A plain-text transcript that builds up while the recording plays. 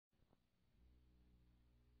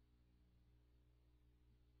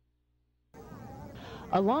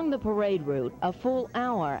Along the parade route, a full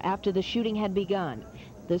hour after the shooting had begun,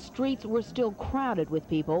 the streets were still crowded with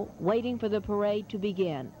people waiting for the parade to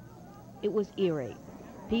begin. It was eerie.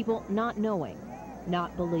 People not knowing,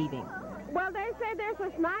 not believing. Well, they say there's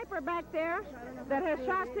a sniper back there that has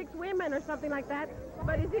shot 6 women or something like that.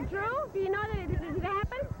 But is it true? Do you know that it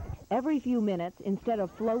happened? Every few minutes, instead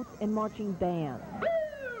of floats and marching bands,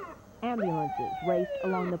 ambulances raced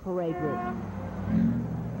along the parade route.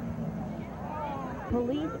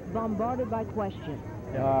 Police bombarded by questions.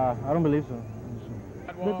 I don't believe so.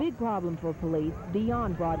 The big problem for police,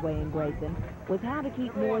 beyond Broadway and Grayson, was how to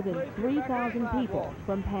keep more than 3,000 people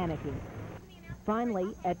from panicking.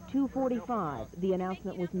 Finally, at 2:45, the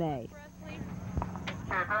announcement was made. Okay,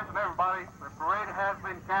 attention everybody, the parade has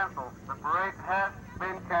been canceled. The parade has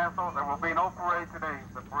been canceled. There will be no parade today.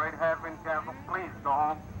 The parade has been canceled. Please go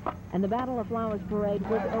home. And the Battle of Flowers parade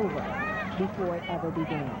was over before it ever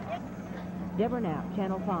began. Deborah Knapp,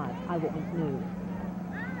 Channel 5 Eyewitness News.